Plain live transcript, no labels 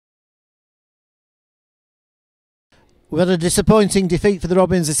We had a disappointing defeat for the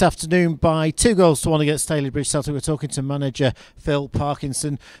Robins this afternoon by 2-1 against Stalybridge Celtic. We're talking to manager Phil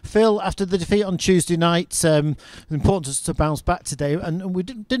Parkinson. Phil, after the defeat on Tuesday night, it's important to bounce back today, and we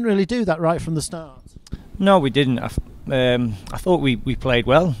didn't really do that right from the start. No, we didn't. I thought we played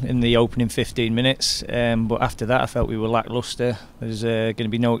well in the opening 15 minutes, but after that I felt we were lacklustre. There's going to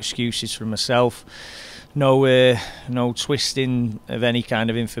be no excuses from myself. No twisting of any kind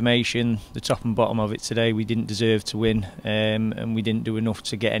of information. The top and bottom of it today, we didn't deserve to win, and we didn't do enough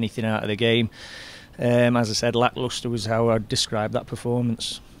to get anything out of the game. As I said, lacklustre was how I'd describe that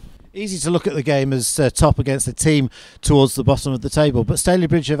performance. Easy to look at the game as top against the team towards the bottom of the table, but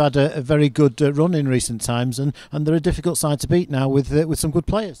Stalybridge have had a very good run in recent times, and they're a difficult side to beat now with some good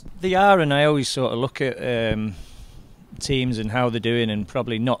players. They are, and I always sort of look at teams and how they're doing, and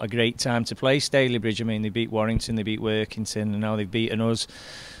probably not a great time to play Stalybridge. I mean, they beat Warrington, they beat Workington, and now they've beaten us.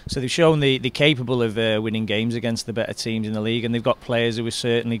 So they've shown they're capable of winning games against the better teams in the league, and they've got players who are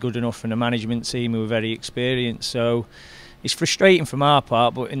certainly good enough, and a management team who are very experienced. So it's frustrating from our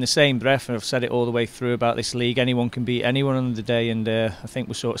part, but in the same breath, and I've said it all the way through about this league, anyone can beat anyone on the day, and I think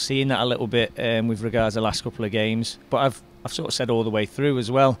we're sort of seeing that a little bit with regards to the last couple of games. But I've sort of said all the way through as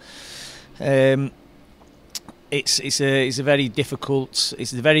well. It's a very difficult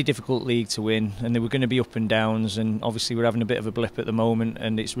league to win, and there were going to be up and downs, and obviously we're having a bit of a blip at the moment,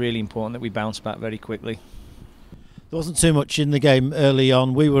 and it's really important that we bounce back very quickly. There wasn't too much in the game early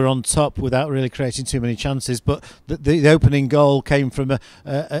on. We were on top without really creating too many chances, but the opening goal came from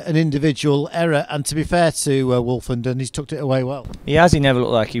an individual error, and to be fair to Wolfenden, he's tucked it away well. He has. He never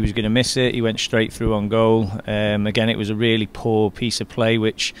looked like he was going to miss it. He went straight through on goal. Again, it was a really poor piece of play,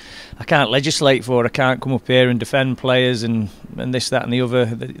 which I can't legislate for. I can't come up here and defend players and this, that and the other.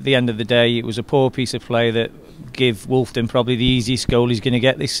 At the end of the day, it was a poor piece of play that give Wolfenden probably the easiest goal he's going to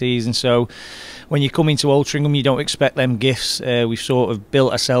get this season. So when you come into Altrincham, you don't expect them gifts. We've sort of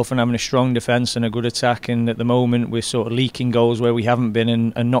built ourselves on having a strong defence and a good attack, and at the moment we're sort of leaking goals where we haven't been,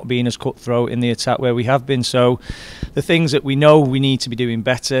 and not being as cutthroat in the attack where we have been. So the things that we know we need to be doing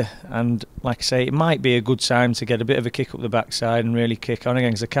better, and like I say, it might be a good time to get a bit of a kick up the backside and really kick on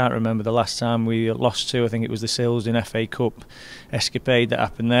again, because I can't remember the last time we lost to. I think it was the Silsden FA Cup escapade that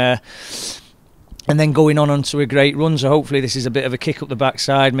happened there. And then going on to a great run, so hopefully this is a bit of a kick up the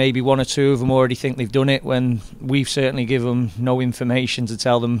backside. Maybe one or two of them already think they've done it, when we've certainly given them no information to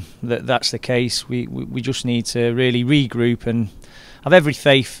tell them that that's the case. We just need to really regroup, and have every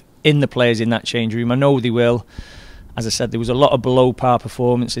faith in the players in that change room. I know they will. As I said, there was a lot of below par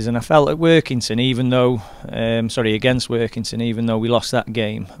performances, and I felt at Workington, even though against Workington, even though we lost that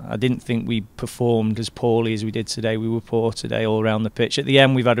game, I didn't think we performed as poorly as we did today. We were poor today all around the pitch. At the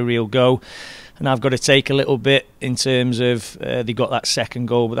end, we've had a real go, and I've got to take a little bit in terms of they got that second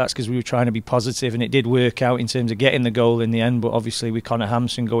goal, but that's because we were trying to be positive, and it did work out in terms of getting the goal in the end. But obviously with Connor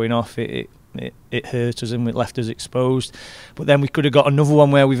Hampson going off, it hurt us and it left us exposed. But then we could have got another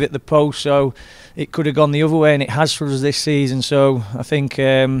one where we've hit the post, so it could have gone the other way, and it has for us this season. So I think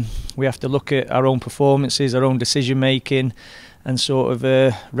we have to look at our own performances, our own decision making, and sort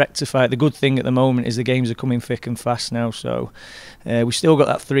of rectify it. The good thing at the moment is the games are coming thick and fast now, so we still got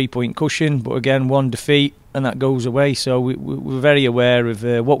that 3-point cushion, but again, one defeat and that goes away. So we're very aware of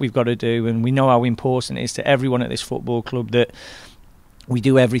what we've got to do, and we know how important it is to everyone at this football club that we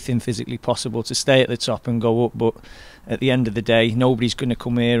do everything physically possible to stay at the top and go up. But at the end of the day, nobody's going to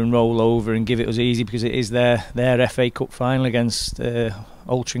come here and roll over and give it us easy, because it is their FA Cup final against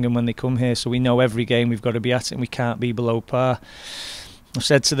Altrincham when they come here. So we know every game we've got to be at it, and we can't be below par. I've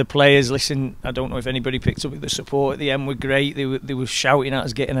said to the players, listen, I don't know if anybody picked up with the support at the end were great. They were shouting at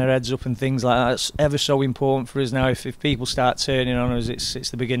us, getting our heads up and things like that. It's ever so important for us now. If people start turning on us, it's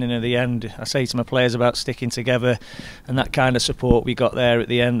the beginning of the end. I say to my players about sticking together, and that kind of support we got there at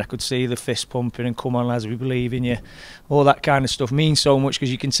the end. I could see the fist pumping and come on lads, we believe in you. All that kind of stuff means so much,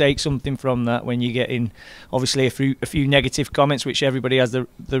 because you can take something from that when you get in, obviously, a few negative comments, which everybody has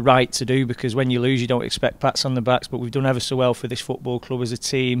the right to do, because when you lose you don't expect pats on the backs. But we've done ever so well for this football club as a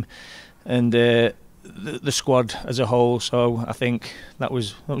team, and the squad as a whole. So I think that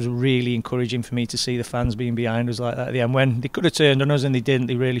was really encouraging for me to see the fans being behind us like that at the end. When they could have turned on us and they didn't,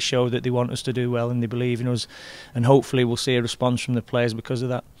 they really showed that they want us to do well and they believe in us, and hopefully we'll see a response from the players because of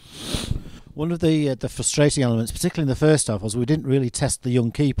that. One of the frustrating elements, particularly in the first half, was we didn't really test the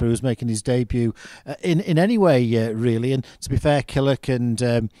young keeper who was making his debut in any way, really. And to be fair, Killick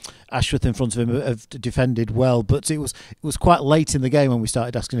and Ashworth in front of him have defended well, but it was quite late in the game when we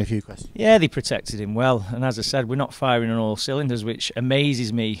started asking a few questions. Yeah, they protected him well, and as I said, we're not firing on all cylinders, which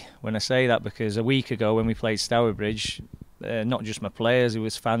amazes me when I say that, because a week ago when we played Stalybridge, not just my players, it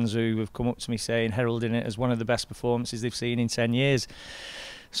was fans who have come up to me saying, heralding it as one of the best performances they've seen in 10 years.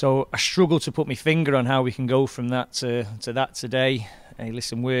 So I struggle to put my finger on how we can go from that to that today. Hey,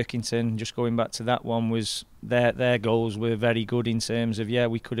 listen, Workington, just going back to that one, was their goals were very good in terms of, yeah,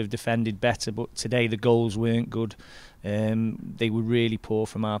 we could have defended better, but today the goals weren't good. They were really poor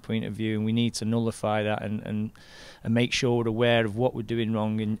from our point of view, and we need to nullify that and make sure we're aware of what we're doing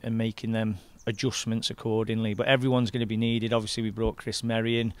wrong and making them adjustments accordingly. But everyone's going to be needed. Obviously, we brought Chris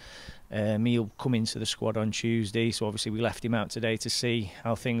Merry in. He'll come into the squad on Tuesday, so obviously we left him out today to see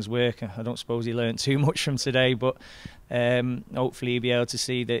how things work. I don't suppose he learnt too much from today, but hopefully he'll be able to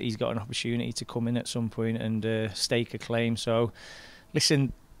see that he's got an opportunity to come in at some point and stake a claim. So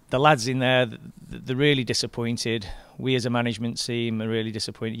listen, the lads in there, they're really disappointed. We as a management team are really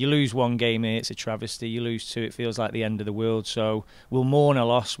disappointed. You lose one game here, it's a travesty. You lose two, it feels like the end of the world. So we'll mourn a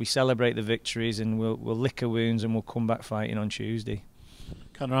loss, we celebrate the victories, and we'll lick our wounds, and we'll come back fighting on Tuesday.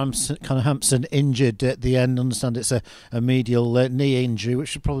 Connor Hampson injured at the end. I understand it's a medial knee injury, which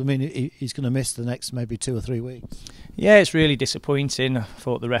should probably mean he's going to miss the next maybe 2 or 3 weeks. Yeah, it's really disappointing. I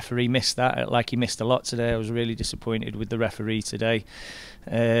thought the referee missed that, like he missed a lot today. I was really disappointed with the referee today.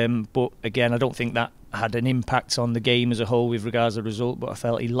 But again, I don't think that had an impact on the game as a whole with regards to the result, but I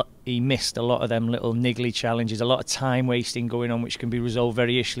felt he missed a lot of them little niggly challenges, a lot of time wasting going on, which can be resolved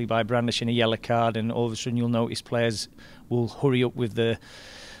very easily by brandishing a yellow card, and all of a sudden you'll notice players will hurry up with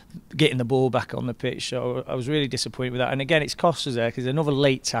getting the ball back on the pitch. So I was really disappointed with that. And again, it's cost us there because another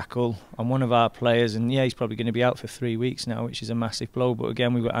late tackle on one of our players, and yeah, he's probably going to be out for 3 weeks now, which is a massive blow. But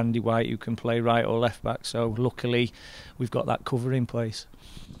again, we've got Andy White who can play right or left back, so luckily we've got that cover in place.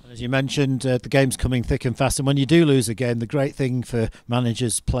 As you mentioned, the game's coming thick and fast, and when you do lose a game, the great thing for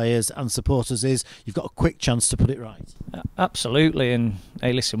managers, players and supporters is you've got a quick chance to put it right. Absolutely, and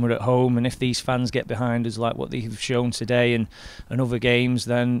hey, listen, we're at home, and if these fans get behind us like what they've shown today and other games,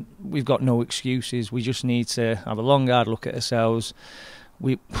 then we've got no excuses. We just need to have a long, hard look at ourselves.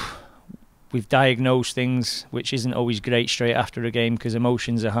 We've diagnosed things which isn't always great straight after a game because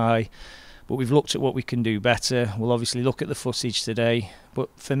emotions are high. But we've looked at what we can do better. We'll obviously look at the footage today. But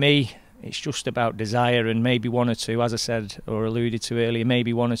for me, it's just about desire, and maybe one or two, as I said or alluded to earlier,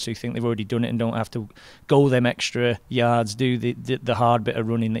 maybe one or two think they've already done it and don't have to go them extra yards, do the hard bit of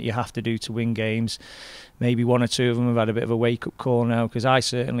running that you have to do to win games. Maybe one or two of them have had a bit of a wake-up call now, because I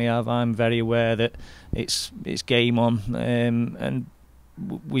certainly have. I'm very aware that it's game on, and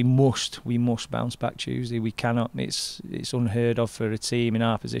we must bounce back Tuesday. We cannot. It's unheard of for a team in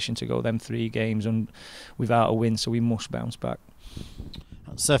our position to go them 3 games without a win. So we must bounce back.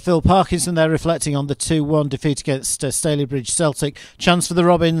 So Phil Parkinson there reflecting on the 2-1 defeat against Stalybridge Celtic. Chance for the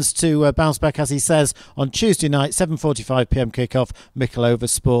Robins to bounce back, as he says, on Tuesday night, 7:45 PM kickoff. Mickleover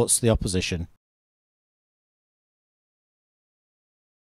Sports, the opposition.